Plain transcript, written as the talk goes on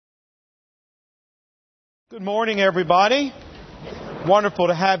Good morning, everybody. Wonderful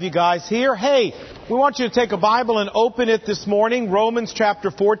to have you guys here. Hey, we want you to take a Bible and open it this morning. Romans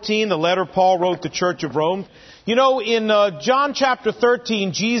chapter 14, the letter Paul wrote to the Church of Rome. You know, in John chapter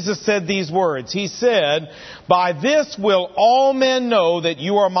 13, Jesus said these words. He said, "By this will all men know that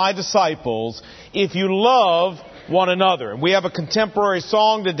you are my disciples, if you love one another." And we have a contemporary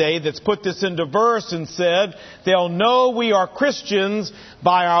song today that's put this into verse and said, "They'll know we are Christians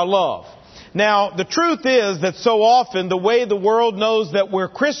by our love." Now, the truth is that so often the way the world knows that we're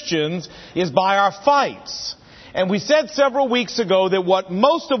Christians is by our fights. And we said several weeks ago that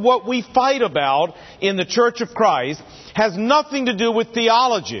most of what we fight about in the Church of Christ has nothing to do with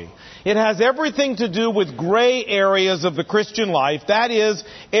theology. It has everything to do with gray areas of the Christian life. That is,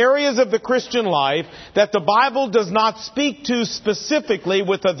 areas of the Christian life that the Bible does not speak to specifically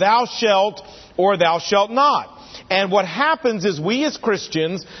with a thou shalt or thou shalt not. And what happens is we as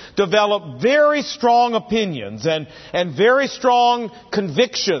Christians develop very strong opinions and very strong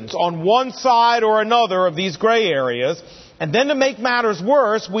convictions on one side or another of these gray areas. And then to make matters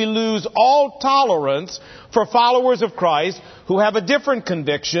worse, we lose all tolerance for followers of Christ who have a different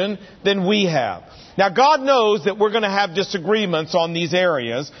conviction than we have. Now, God knows that we're going to have disagreements on these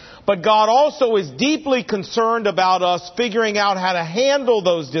areas, but God also is deeply concerned about us figuring out how to handle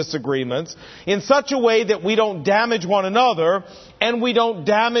those disagreements in such a way that we don't damage one another and we don't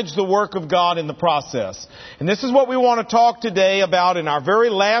damage the work of God in the process. And this is what we want to talk today about in our very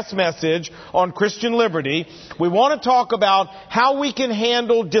last message on Christian liberty. We want to talk about how we can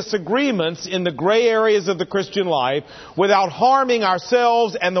handle disagreements in the gray areas of the Christian life without harming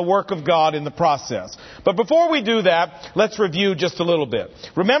ourselves and the work of God in the process. But before we do that, let's review just a little bit.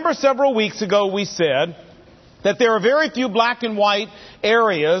 Remember several weeks ago we said that there are very few black and white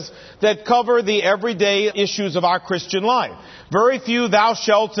areas that cover the everyday issues of our Christian life. Very few thou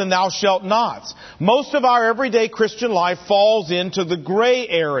shalts and thou shalt nots. Most of our everyday Christian life falls into the gray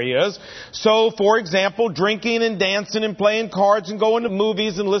areas. So, for example, drinking and dancing and playing cards and going to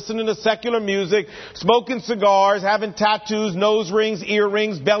movies and listening to secular music, smoking cigars, having tattoos, nose rings,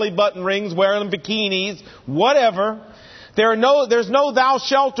 earrings, belly button rings, wearing bikinis, whatever. There's no thou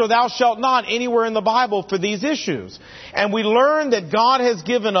shalt or thou shalt not anywhere in the Bible for these issues. And we learn that God has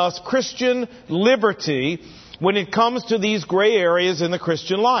given us Christian liberty when it comes to these gray areas in the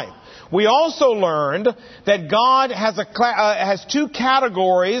Christian life. We also learned that God has two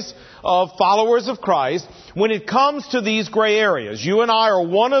categories of followers of Christ when it comes to these gray areas. You and I are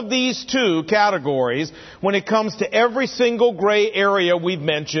one of these two categories when it comes to every single gray area we've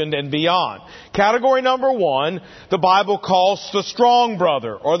mentioned and beyond. Category number one, the Bible calls the strong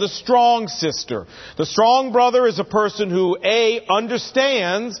brother or the strong sister. The strong brother is a person who, A,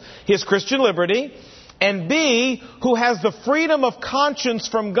 understands his Christian liberty, and B, who has the freedom of conscience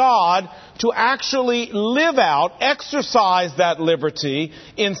from God to actually live out, exercise that liberty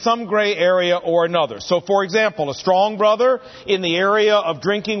in some gray area or another. So, for example, a strong brother in the area of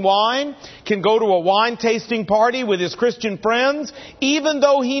drinking wine can go to a wine tasting party with his Christian friends, even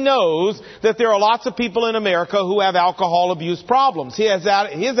though he knows that there are lots of people in America who have alcohol abuse problems. His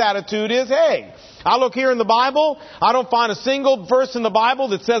attitude is, hey, I look here in the Bible, I don't find a single verse in the Bible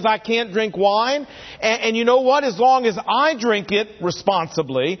that says I can't drink wine. And you know what? As long as I drink it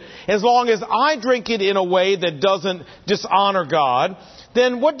responsibly, as long as I drink it in a way that doesn't dishonor God,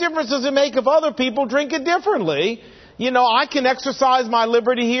 then what difference does it make if other people drink it differently? You know, I can exercise my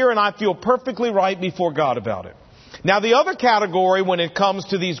liberty here and I feel perfectly right before God about it. Now, the other category when it comes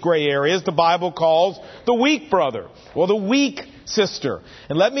to these gray areas, the Bible calls the weak brother or the weak sister.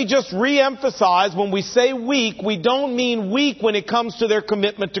 And let me just re-emphasize, when we say weak, we don't mean weak when it comes to their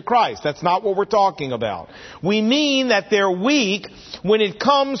commitment to Christ. That's not what we're talking about. We mean that they're weak when it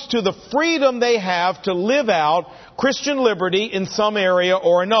comes to the freedom they have to live out Christian liberty in some area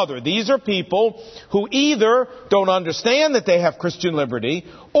or another. These are people who either don't understand that they have Christian liberty,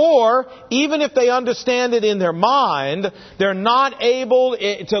 or even if they understand it in their mind, they're not able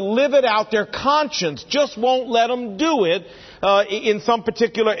to live it out. Their conscience just won't let them do it in some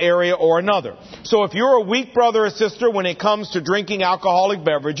particular area or another. So if you're a weak brother or sister when it comes to drinking alcoholic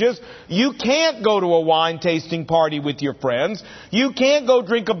beverages, you can't go to a wine tasting party with your friends. You can't go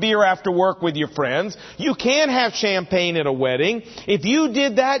drink a beer after work with your friends. You can't have champagne at a wedding. If you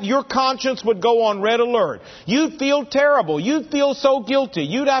did that, your conscience would go on red alert. You'd feel terrible. You'd feel so guilty.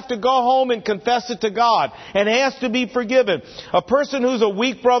 You'd have to go home and confess it to God and ask to be forgiven. A person who's a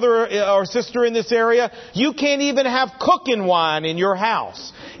weak brother or sister in this area, you can't even have cooking wine in your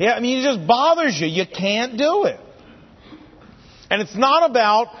house. Yeah, I mean, it just bothers you. You can't do it. And it's not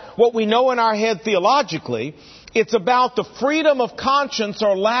about what we know in our head theologically. It's about the freedom of conscience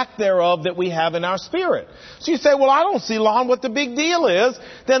or lack thereof that we have in our spirit. So you say, well, I don't see, Lon, what the big deal is.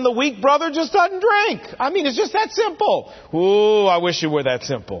 Then the weak brother just doesn't drink. I mean, it's just that simple. Ooh, I wish it were that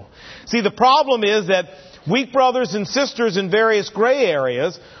simple. See, the problem is that weak brothers and sisters in various gray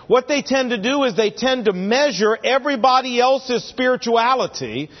areas, what they tend to do is they tend to measure everybody else's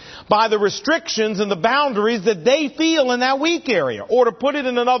spirituality by the restrictions and the boundaries that they feel in that weak area. Or to put it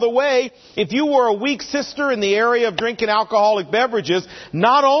in another way, if you were a weak sister in the area of drinking alcoholic beverages,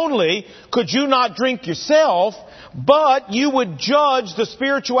 not only could you not drink yourself, but you would judge the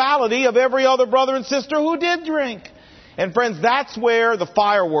spirituality of every other brother and sister who did drink. And friends, that's where the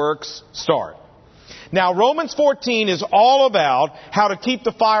fireworks start. Now, Romans 14 is all about how to keep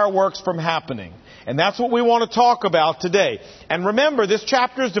the fireworks from happening. And that's what we want to talk about today. And remember, this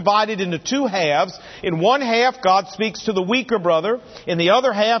chapter is divided into two halves. In one half, God speaks to the weaker brother. In the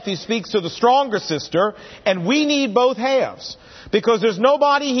other half, He speaks to the stronger sister. And we need both halves. Because there's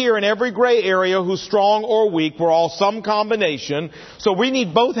nobody here in every gray area who's strong or weak. We're all some combination. So we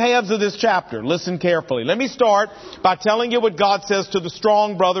need both halves of this chapter. Listen carefully. Let me start by telling you what God says to the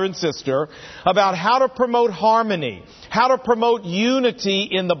strong brother and sister about how to promote harmony, how to promote unity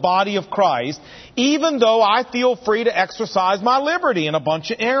in the body of Christ, even though I feel free to exercise my liberty in a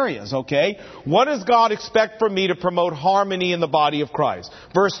bunch of areas, okay? What does God expect from me to promote harmony in the body of Christ?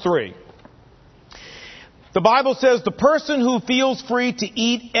 Verse 3. The Bible says the person who feels free to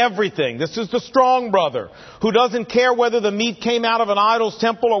eat everything, this is the strong brother, who doesn't care whether the meat came out of an idol's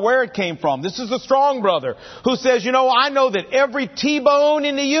temple or where it came from. This is the strong brother who says, you know, I know that every T-bone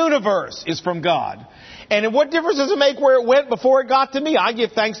in the universe is from God. And what difference does it make where it went before it got to me? I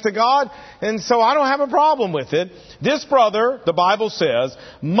give thanks to God, and so I don't have a problem with it. This brother, the Bible says,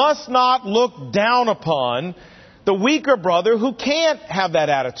 must not look down upon the weaker brother who can't have that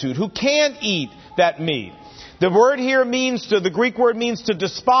attitude, who can't eat that meat. The word here the Greek word means to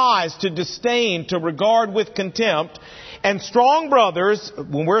despise, to disdain, to regard with contempt. And strong brothers,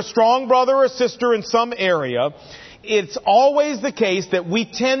 when we're a strong brother or sister in some area, it's always the case that we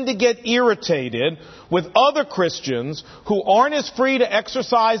tend to get irritated with other Christians who aren't as free to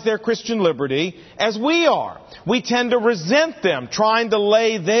exercise their Christian liberty as we are. We tend to resent them, trying to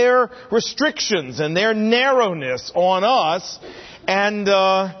lay their restrictions and their narrowness on us. And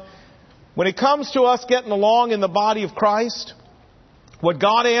when it comes to us getting along in the body of Christ, what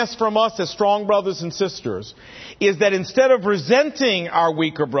God asks from us as strong brothers and sisters is that instead of resenting our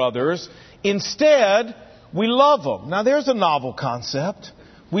weaker brothers, instead we love them. Now there's a novel concept.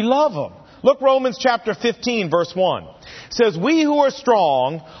 We love them. Look, Romans chapter 15, verse 1. It says, we who are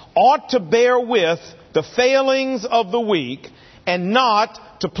strong ought to bear with the failings of the weak and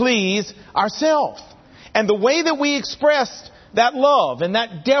not to please ourselves. And the way that we expressed that love and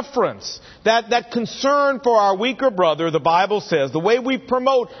that deference, that concern for our weaker brother, the Bible says, the way we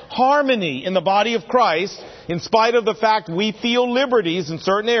promote harmony in the body of Christ, in spite of the fact we feel liberties in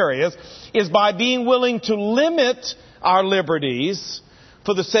certain areas, is by being willing to limit our liberties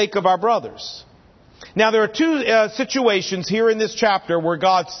for the sake of our brothers. Now, there are two situations here in this chapter where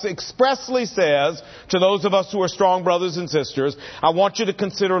God expressly says to those of us who are strong brothers and sisters, I want you to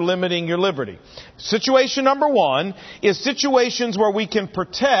consider limiting your liberty. Situation number one is situations where we can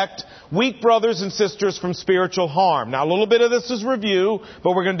protect weak brothers and sisters from spiritual harm. Now, a little bit of this is review,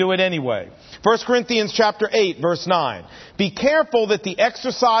 but we're going to do it anyway. 1 Corinthians chapter 8, verse 9. Be careful that the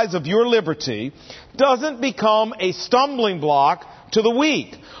exercise of your liberty doesn't become a stumbling block to the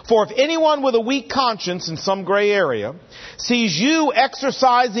weak. For if anyone with a weak conscience in some gray area sees you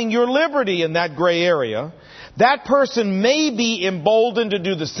exercising your liberty in that gray area, that person may be emboldened to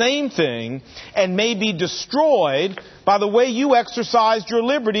do the same thing and may be destroyed by the way you exercised your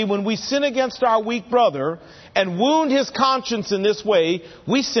liberty. When we sin against our weak brother and wound his conscience in this way,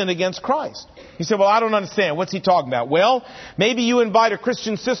 we sin against Christ. You say, well, I don't understand. What's he talking about? Well, maybe you invite a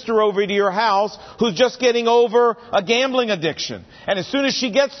Christian sister over to your house who's just getting over a gambling addiction. And as soon as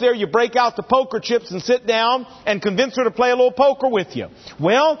she gets there, you break out the poker chips and sit down and convince her to play a little poker with you.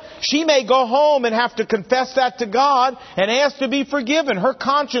 Well, she may go home and have to confess that to God and ask to be forgiven. Her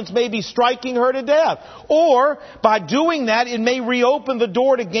conscience may be striking her to death. Or, by doing that, it may reopen the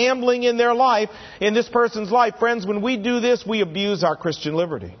door to gambling in their life, in this person's life. Friends, when we do this, we abuse our Christian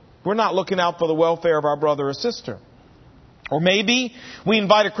liberty. We're not looking out for the welfare of our brother or sister. Or maybe we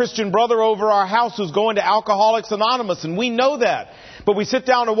invite a Christian brother over our house who's going to Alcoholics Anonymous, and we know that. But we sit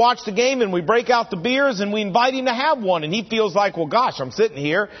down to watch the game and we break out the beers and we invite him to have one. And he feels like, well, gosh, I'm sitting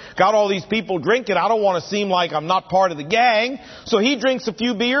here, got all these people drinking. I don't want to seem like I'm not part of the gang. So he drinks a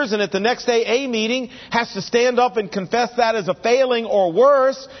few beers and at the next AA meeting has to stand up and confess that as a failing or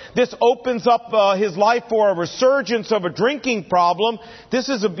worse. This opens up his life for a resurgence of a drinking problem. This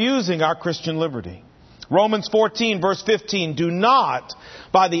is abusing our Christian liberty. Romans 14 verse 15, do not,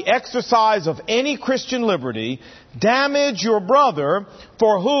 by the exercise of any Christian liberty, damage your brother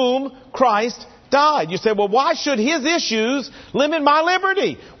for whom Christ died. You say, well, why should his issues limit my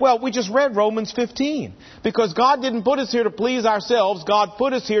liberty? Well, we just read Romans 15. Because God didn't put us here to please ourselves. God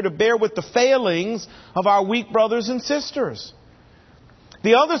put us here to bear with the failings of our weak brothers and sisters.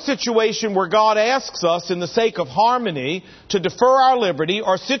 The other situation where God asks us, in the sake of harmony, to defer our liberty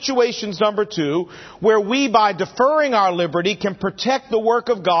are situations, number 2, where we, by deferring our liberty, can protect the work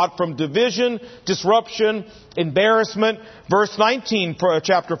of God from division, disruption, embarrassment. Verse 19 for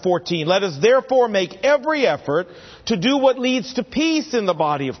chapter 14. Let us therefore make every effort to do what leads to peace in the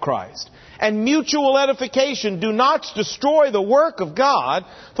body of Christ and mutual edification. Do not destroy the work of God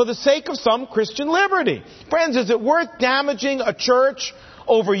for the sake of some Christian liberty. Friends, is it worth damaging a church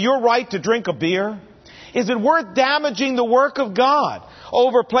over your right to drink a beer? Is it worth damaging the work of God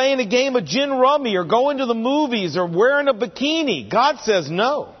over playing a game of gin rummy or going to the movies or wearing a bikini? God says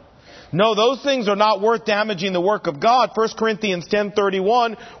no. No, those things are not worth damaging the work of God. 1 Corinthians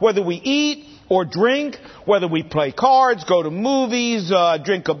 10:31, whether we eat or drink, whether we play cards, go to movies,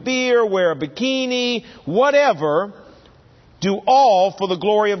 drink a beer, wear a bikini, whatever, do all for the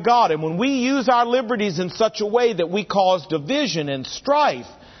glory of God. And when we use our liberties in such a way that we cause division and strife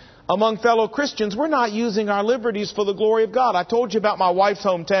among fellow Christians, we're not using our liberties for the glory of God. I told you about my wife's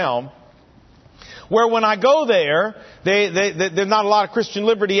hometown, where when I go there, there's not a lot of Christian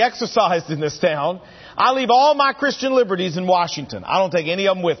liberty exercised in this town. I leave all my Christian liberties in Washington. I don't take any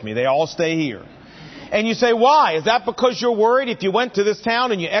of them with me. They all stay here. And you say, why? Is that because you're worried if you went to this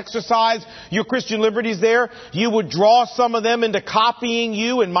town and you exercised your Christian liberties there, you would draw some of them into copying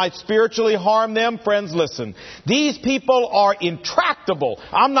you and might spiritually harm them? Friends, listen. These people are intractable.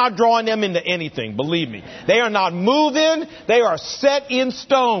 I'm not drawing them into anything, believe me. They are not moving. They are set in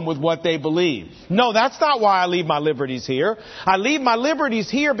stone with what they believe. No, that's not why I leave my liberties here. I leave my liberties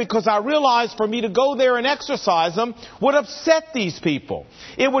here because I realize for me to go there and exercise them would upset these people.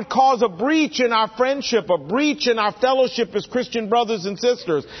 It would cause a breach in our friendship, a breach in our fellowship as Christian brothers and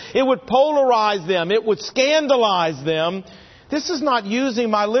sisters. It would polarize them. It would scandalize them. This is not using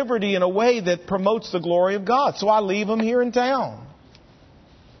my liberty in a way that promotes the glory of God. So I leave them here in town.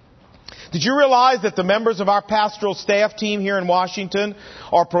 Did you realize that the members of our pastoral staff team here in Washington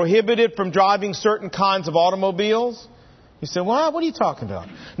are prohibited from driving certain kinds of automobiles? You say, what are you talking about?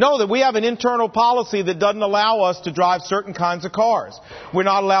 No, that we have an internal policy that doesn't allow us to drive certain kinds of cars. We're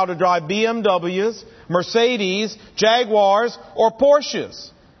not allowed to drive BMWs, Mercedes, Jaguars, or Porsches.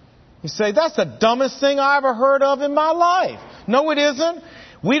 You say, that's the dumbest thing I ever heard of in my life. No, it isn't.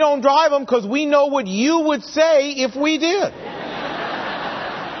 We don't drive them because we know what you would say if we did.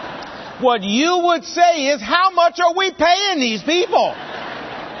 What you would say is, how much are we paying these people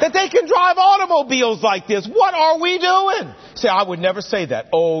that they can drive automobiles like this? What are we doing? Say, I would never say that.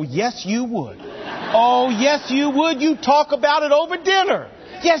 Oh, yes, you would. Oh, yes, you would. You talk about it over dinner.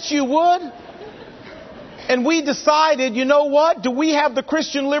 Yes, you would. And we decided, you know what? Do we have the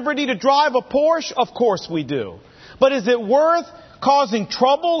Christian liberty to drive a Porsche? Of course we do. But is it worth causing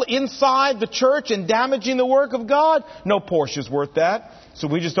trouble inside the church and damaging the work of God? No Porsche is worth that. So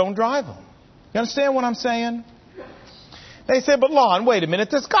we just don't drive them. You understand what I'm saying? They say, but Lon, wait a minute.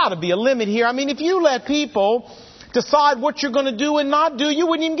 There's got to be a limit here. I mean, if you let people decide what you're going to do and not do, you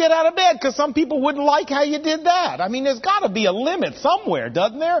wouldn't even get out of bed because some people wouldn't like how you did that. I mean, there's got to be a limit somewhere,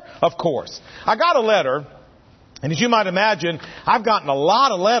 doesn't there? Of course. I got a letter, and as you might imagine, I've gotten a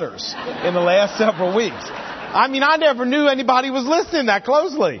lot of letters in the last several weeks. I mean, I never knew anybody was listening that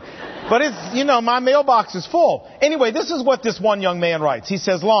closely. But it's, my mailbox is full. Anyway, this is what this one young man writes. He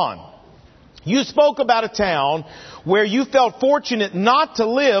says, Lon, you spoke about a town where you felt fortunate not to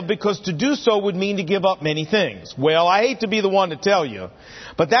live because to do so would mean to give up many things. Well, I hate to be the one to tell you,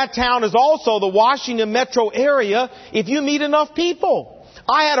 but that town is also the Washington metro area if you meet enough people.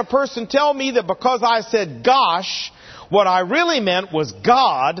 I had a person tell me that because I said gosh, what I really meant was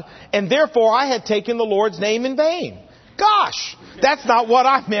God, and therefore I had taken the Lord's name in vain. Gosh, that's not what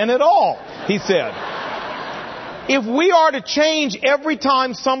I meant at all, he said. If we are to change every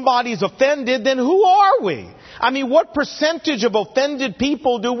time somebody's offended, then who are we? I mean, what percentage of offended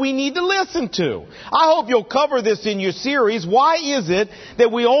people do we need to listen to? I hope you'll cover this in your series. Why is it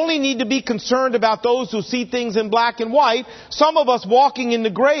that we only need to be concerned about those who see things in black and white? Some of us walking in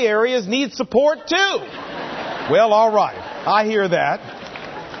the gray areas need support too. Well, all right. I hear that.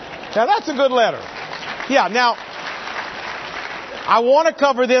 Now, that's a good letter. Yeah, now, I want to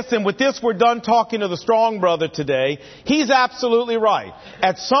cover this, and with this we're done talking to the strong brother today. He's absolutely right.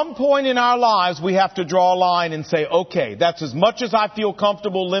 At some point in our lives, we have to draw a line and say, okay, that's as much as I feel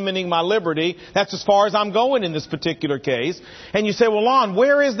comfortable limiting my liberty. That's as far as I'm going in this particular case. And you say, well, Lon,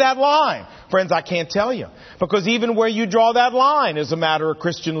 where is that line? Friends, I can't tell you. Because even where you draw that line is a matter of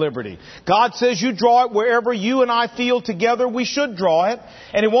Christian liberty. God says you draw it wherever you and I feel together we should draw it.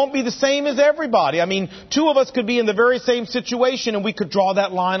 And it won't be the same as everybody. I mean, two of us could be in the very same situation and we could draw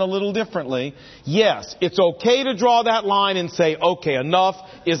that line a little differently. Yes, it's okay to draw that line and say, okay, enough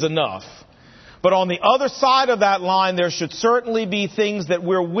is enough. But on the other side of that line, there should certainly be things that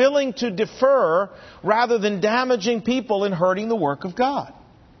we're willing to defer rather than damaging people and hurting the work of God.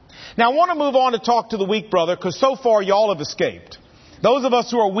 Now, I want to move on to talk to the weak brother, because so far y'all have escaped. Those of us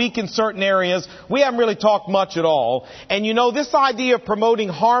who are weak in certain areas, we haven't really talked much at all. And you know, this idea of promoting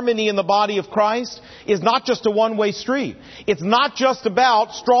harmony in the body of Christ is not just a one-way street. It's not just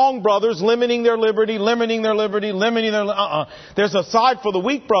about strong brothers limiting their liberty. There's a side for the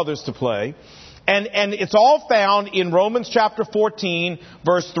weak brothers to play. And it's all found in Romans chapter 14,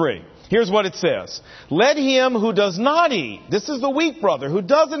 verse 3. Here's what it says. Let him who does not eat, this is the weak brother who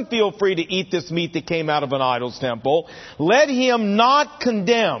doesn't feel free to eat this meat that came out of an idol's temple, let him not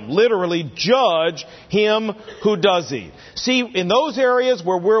condemn, literally judge him who does eat. See, in those areas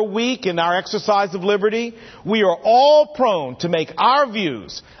where we're weak in our exercise of liberty, we are all prone to make our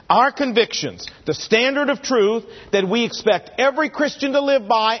views, our convictions, the standard of truth that we expect every Christian to live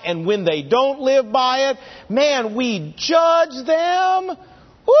by, and when they don't live by it, man, we judge them.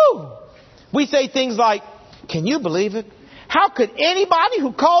 Woo! We say things like, can you believe it? How could anybody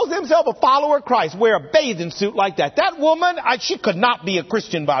who calls himself a follower of Christ wear a bathing suit like that? That woman, she could not be a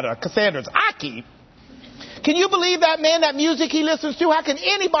Christian by the standards I keep. Can you believe that man, that music he listens to? How can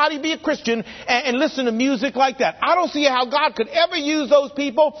anybody be a Christian and listen to music like that? I don't see how God could ever use those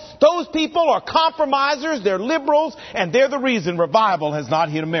people. Those people are compromisers, they're liberals, and they're the reason revival has not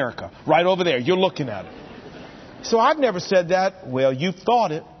hit America. Right over there, you're looking at it. So I've never said that. Well, you've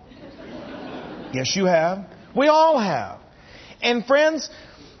thought it. Yes, you have. We all have. And friends,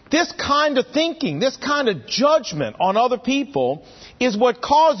 this kind of thinking, this kind of judgment on other people is what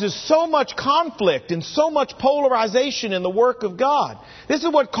causes so much conflict and so much polarization in the work of God. This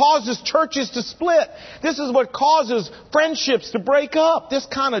is what causes churches to split. This is what causes friendships to break up. This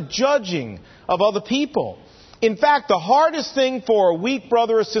kind of judging of other people. In fact, the hardest thing for a weak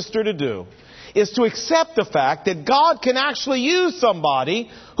brother or sister to do is to accept the fact that God can actually use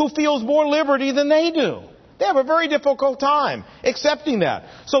somebody who feels more liberty than they do. They have a very difficult time accepting that.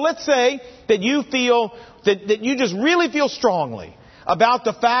 So let's say that you feel that you just really feel strongly about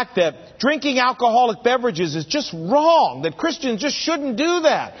the fact that drinking alcoholic beverages is just wrong, that Christians just shouldn't do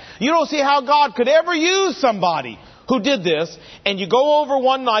that. You don't see how God could ever use somebody who did this, and you go over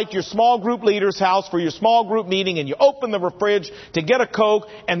one night to your small group leader's house for your small group meeting, and you open the fridge to get a Coke,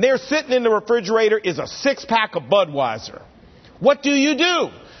 and there sitting in the refrigerator is a 6-pack of Budweiser. What do?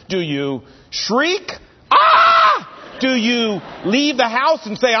 Do you shriek? Ah! Do you leave the house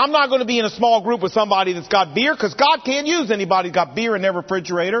and say, I'm not going to be in a small group with somebody that's got beer? Because God can't use anybody who's got beer in their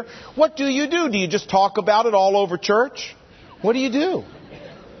refrigerator. What do? Do you just talk about it all over church? What do?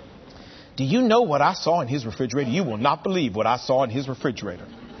 Do you know what I saw in his refrigerator? You will not believe what I saw in his refrigerator.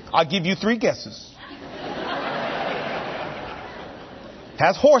 I'll give you 3 guesses.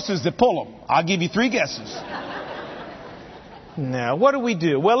 Has horses that pull them. I'll give you 3 guesses. Now, what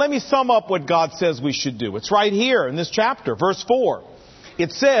do? Well, let me sum up what God says we should do. It's right here in this chapter, verse 4.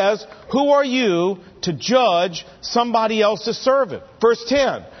 It says, who are you to judge somebody else's servant? Verse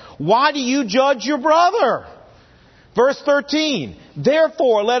 10. Why do you judge your brother? Verse 13,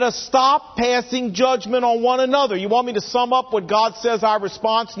 therefore let us stop passing judgment on one another. You want me to sum up what God says our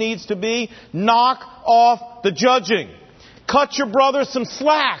response needs to be? Knock off the judging. Cut your brother some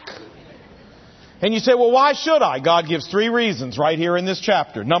slack. And you say, well, why should I? God gives 3 reasons right here in this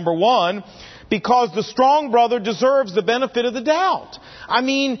chapter. Number 1, because the strong brother deserves the benefit of the doubt. I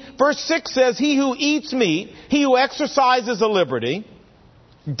mean, verse 6 says, he who eats meat, he who exercises a liberty,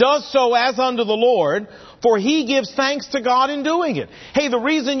 does so as unto the Lord, for he gives thanks to God in doing it. Hey, the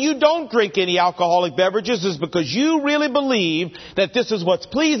reason you don't drink any alcoholic beverages is because you really believe that this is what's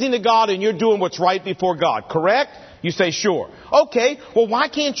pleasing to God and you're doing what's right before God, correct? You say, sure. Okay, well, why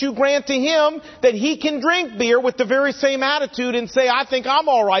can't you grant to him that he can drink beer with the very same attitude and say, I think I'm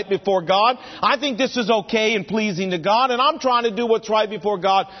all right before God. I think this is okay and pleasing to God, and I'm trying to do what's right before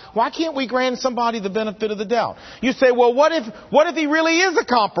God. Why can't we grant somebody the benefit of the doubt? You say, well, what if he really is a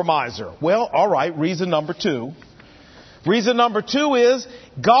compromiser? Well, all right, reason number two. Reason number two is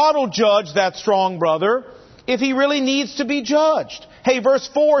God will judge that strong brother if he really needs to be judged. Hey, verse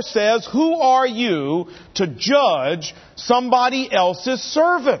 4 says, who are you to judge somebody else's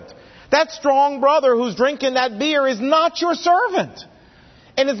servant? That strong brother who's drinking that beer is not your servant.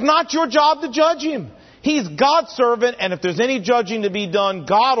 And it's not your job to judge him. He's God's servant, and if there's any judging to be done,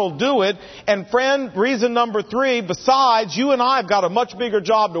 God will do it. And friend, reason number 3, besides, you and I have got a much bigger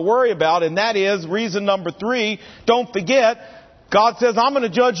job to worry about, and that is reason number 3, don't forget, God says, I'm going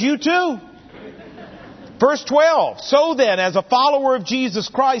to judge you too. Verse 12, so then, as a follower of Jesus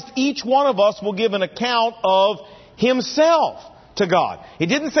Christ, each one of us will give an account of himself to God. He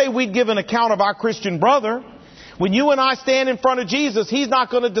didn't say we'd give an account of our Christian brother. When you and I stand in front of Jesus, he's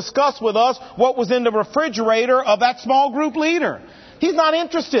not going to discuss with us what was in the refrigerator of that small group leader. He's not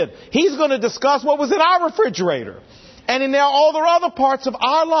interested. He's going to discuss what was in our refrigerator and in all the other parts of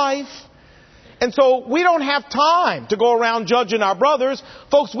our life. And so we don't have time to go around judging our brothers.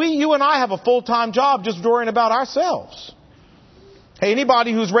 Folks, you and I have a full-time job just worrying about ourselves. Hey,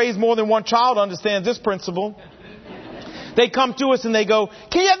 anybody who's raised more than one child understands this principle. They come to us and they go,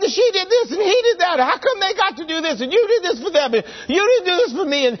 she did this and he did that. How come they got to do this and you did this for them and you didn't do this for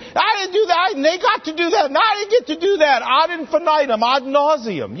me and I didn't do that and they got to do that and I didn't get to do that. Ad infinitum, ad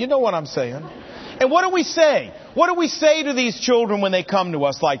nauseum. You know what I'm saying. And what do we say? What do we say to these children when they come to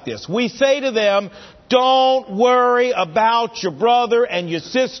us like this? We say to them, don't worry about your brother and your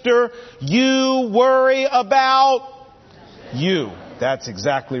sister. You worry about you. That's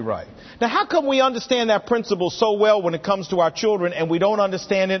exactly right. Now, how come we understand that principle so well when it comes to our children and we don't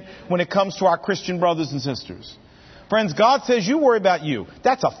understand it when it comes to our Christian brothers and sisters? Friends, God says you worry about you.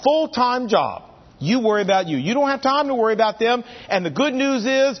 That's a full-time job. You worry about you. You don't have time to worry about them. And the good news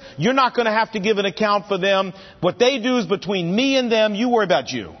is you're not going to have to give an account for them. What they do is between me and them. You worry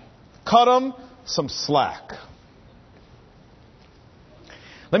about you. Cut them some slack.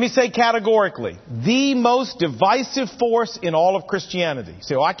 Let me say categorically, the most divisive force in all of Christianity. You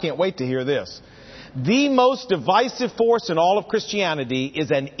say, I can't wait to hear this. The most divisive force in all of Christianity is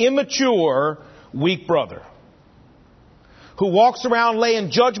an immature, weak brother who walks around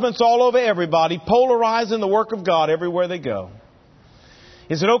laying judgments all over everybody, polarizing the work of God everywhere they go.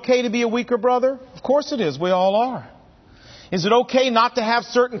 Is it okay to be a weaker brother? Of course it is. We all are. Is it okay not to have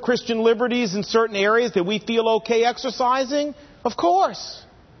certain Christian liberties in certain areas that we feel okay exercising? Of course.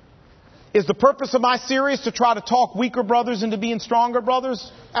 Is the purpose of my series to try to talk weaker brothers into being stronger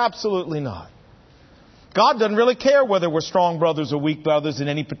brothers? Absolutely not. God doesn't really care whether we're strong brothers or weak brothers in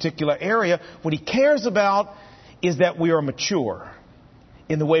any particular area. What He cares about is that we are mature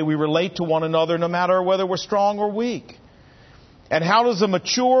in the way we relate to one another, no matter whether we're strong or weak. And how does a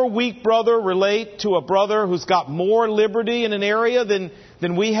mature, weak brother relate to a brother who's got more liberty in an area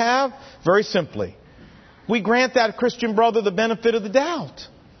than we have? Very simply, we grant that Christian brother the benefit of the doubt.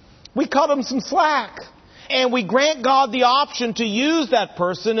 We cut him some slack. And we grant God the option to use that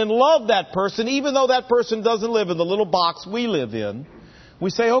person and love that person, even though that person doesn't live in the little box we live in. We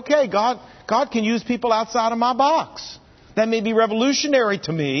say, okay, God can use people outside of my box. That may be revolutionary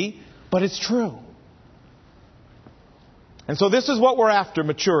to me, but it's true. And so this is what we're after,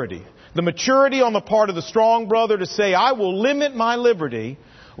 maturity. The maturity on the part of the strong brother to say, I will limit my liberty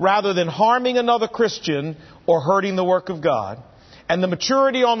rather than harming another Christian or hurting the work of God. And the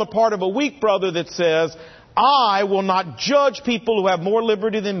maturity on the part of a weak brother that says, I will not judge people who have more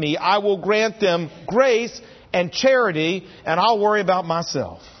liberty than me. I will grant them grace and charity, and I'll worry about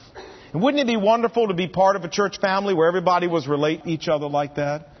myself. And wouldn't it be wonderful to be part of a church family where everybody was relate to each other like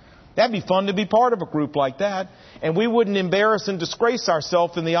that? That'd be fun to be part of a group like that. And we wouldn't embarrass and disgrace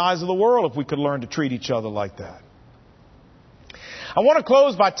ourselves in the eyes of the world if we could learn to treat each other like that. I want to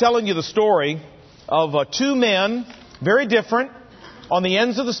close by telling you the story of two men, very different, on the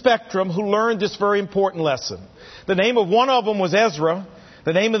ends of the spectrum, who learned this very important lesson. The name of one of them was Ezra.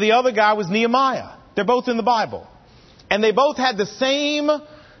 The name of the other guy was Nehemiah. They're both in the Bible. And they both had the same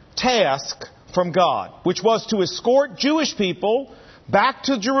task from God, which was to escort Jewish people back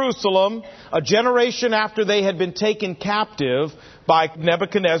to Jerusalem a generation after they had been taken captive by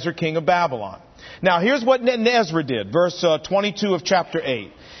Nebuchadnezzar, king of Babylon. Now, here's what Ezra did. Verse 22 of chapter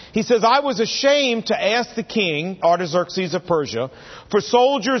 8. He says, I was ashamed to ask the king, Artaxerxes of Persia, for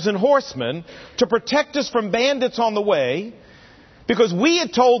soldiers and horsemen to protect us from bandits on the way, because we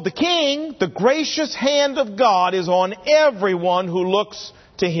had told the king, the gracious hand of God is on everyone who looks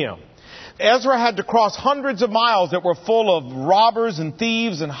to him. Ezra had to cross hundreds of miles that were full of robbers and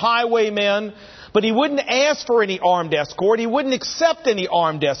thieves and highwaymen, but he wouldn't ask for any armed escort. He wouldn't accept any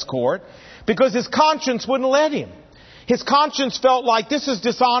armed escort because his conscience wouldn't let him. His conscience felt like this is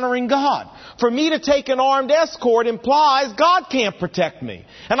dishonoring God. For me to take an armed escort implies God can't protect me.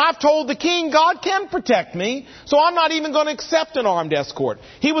 And I've told the king God can protect me, so I'm not even going to accept an armed escort.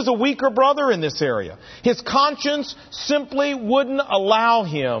 He was a weaker brother in this area. His conscience simply wouldn't allow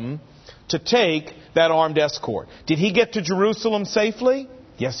him to take that armed escort. Did he get to Jerusalem safely?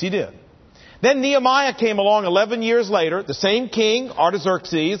 Yes, he did. Then Nehemiah came along 11 years later, the same king,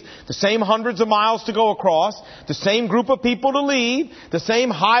 Artaxerxes, the same hundreds of miles to go across, the same group of people to lead, the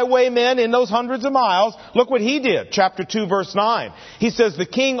same highwaymen in those hundreds of miles. Look what he did. Chapter 2, verse 9. He says, the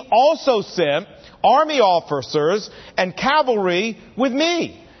king also sent army officers and cavalry with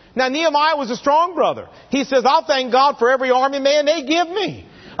me. Now, Nehemiah was a strong brother. He says, I'll thank God for every army man they give me.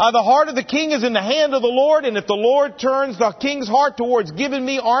 The heart of the king is in the hand of the Lord, and if the Lord turns the king's heart towards giving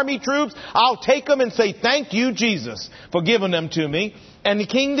me army troops, I'll take them and say, thank you, Jesus, for giving them to me. And the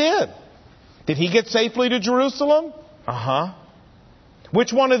king did. Did he get safely to Jerusalem?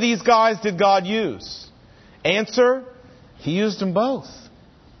 Which one of these guys did God use? Answer, he used them both,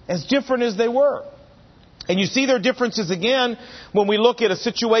 as different as they were. And you see their differences again when we look at a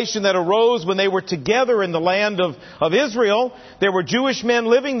situation that arose when they were together in the land of Israel. There were Jewish men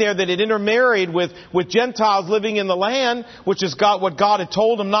living there that had intermarried with Gentiles living in the land, which is what God had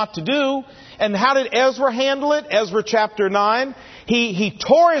told them not to do. And how did Ezra handle it? Ezra chapter 9. He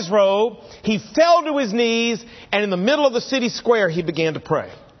tore his robe, he fell to his knees, and in the middle of the city square he began to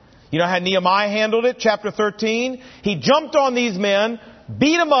pray. You know how Nehemiah handled it? Chapter 13. He jumped on these men,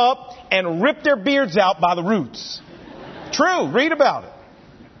 beat them up, and ripped their beards out by the roots. True, read about it.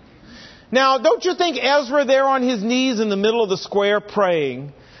 Now, don't you think Ezra there on his knees in the middle of the square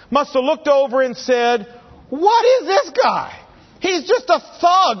praying must have looked over and said, what is this guy? He's just a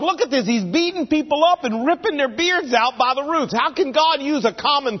thug. Look at this. He's beating people up and ripping their beards out by the roots. How can God use a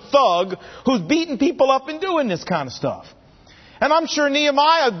common thug who's beating people up and doing this kind of stuff? And I'm sure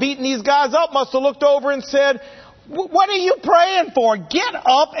Nehemiah, beating these guys up, must have looked over and said, what are you praying for? Get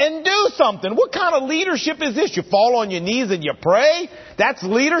up and do something. What kind of leadership is this? You fall on your knees and you pray? That's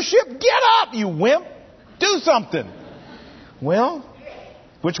leadership? Get up, you wimp. Do something. Well,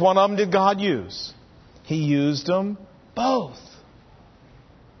 which one of them did God use? He used them both.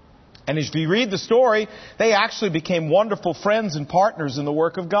 And if you read the story, they actually became wonderful friends and partners in the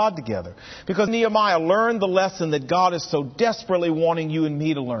work of God together. Because Nehemiah learned the lesson that God is so desperately wanting you and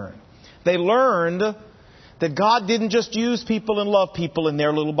me to learn. They learned that God didn't just use people and love people in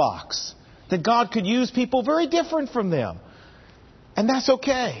their little box. That God could use people very different from them. And that's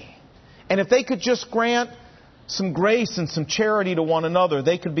okay. And if they could just grant some grace and some charity to one another,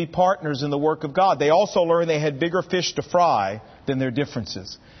 they could be partners in the work of God. They also learned they had bigger fish to fry than their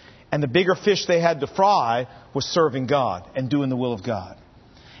differences. And the bigger fish they had to fry was serving God and doing the will of God.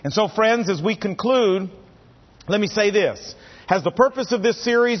 And so, friends, as we conclude, let me say this. Has the purpose of this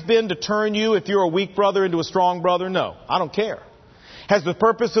series been to turn you, if you're a weak brother, into a strong brother? No, I don't care. Has the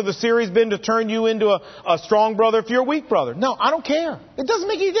purpose of the series been to turn you into a strong brother if you're a weak brother? No, I don't care. It doesn't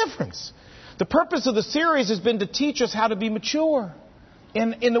make any difference. The purpose of the series has been to teach us how to be mature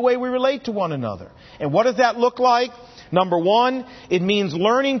in the way we relate to one another. And what does that look like? Number one, it means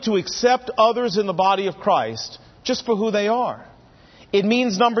learning to accept others in the body of Christ just for who they are. It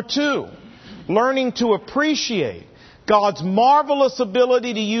means, number two, learning to appreciate God's marvelous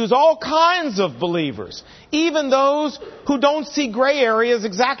ability to use all kinds of believers, even those who don't see gray areas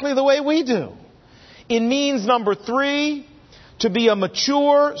exactly the way we do. It means, number three, to be a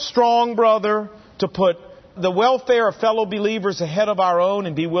mature, strong brother, to put the welfare of fellow believers ahead of our own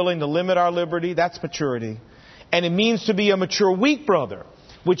and be willing to limit our liberty. That's maturity. And it means to be a mature, weak brother,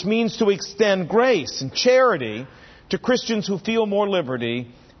 which means to extend grace and charity to Christians who feel more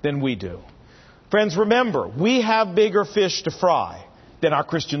liberty than we do. Friends, remember, we have bigger fish to fry than our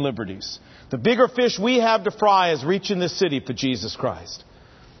Christian liberties. The bigger fish we have to fry is reaching this city for Jesus Christ.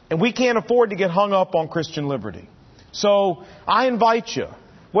 And we can't afford to get hung up on Christian liberty. So I invite you,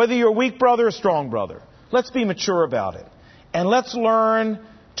 whether you're a weak brother or strong brother, let's be mature about it. And let's learn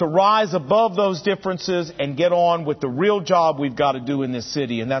to rise above those differences and get on with the real job we've got to do in this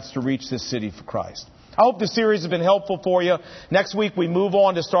city, and that's to reach this city for Christ. I hope this series has been helpful for you. Next week we move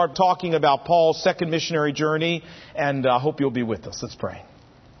on to start talking about Paul's second missionary journey, and I hope you'll be with us. Let's pray.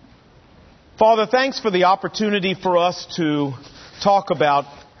 Father, thanks for the opportunity for us to talk about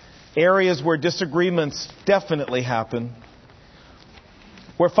areas where disagreements definitely happen,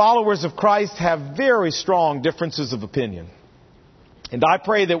 where followers of Christ have very strong differences of opinion. And I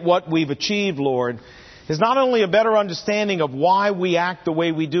pray that what we've achieved, Lord, is not only a better understanding of why we act the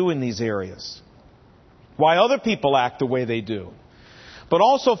way we do in these areas, why other people act the way they do, but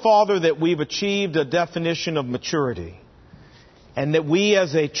also, Father, that we've achieved a definition of maturity, and that we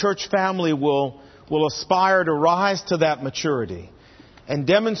as a church family will aspire to rise to that maturity and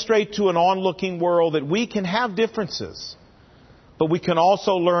demonstrate to an onlooking world that we can have differences, but we can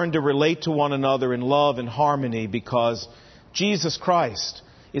also learn to relate to one another in love and harmony, because Jesus Christ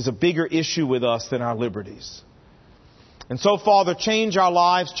is a bigger issue with us than our liberties. And so, Father, change our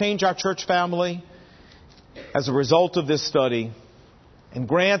lives, change our church family as a result of this study, and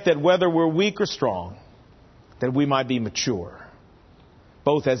grant that whether we're weak or strong, that we might be mature,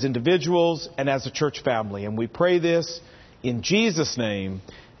 both as individuals and as a church family. And we pray this in Jesus' name.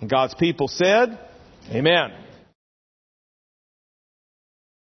 And God's people said, Amen.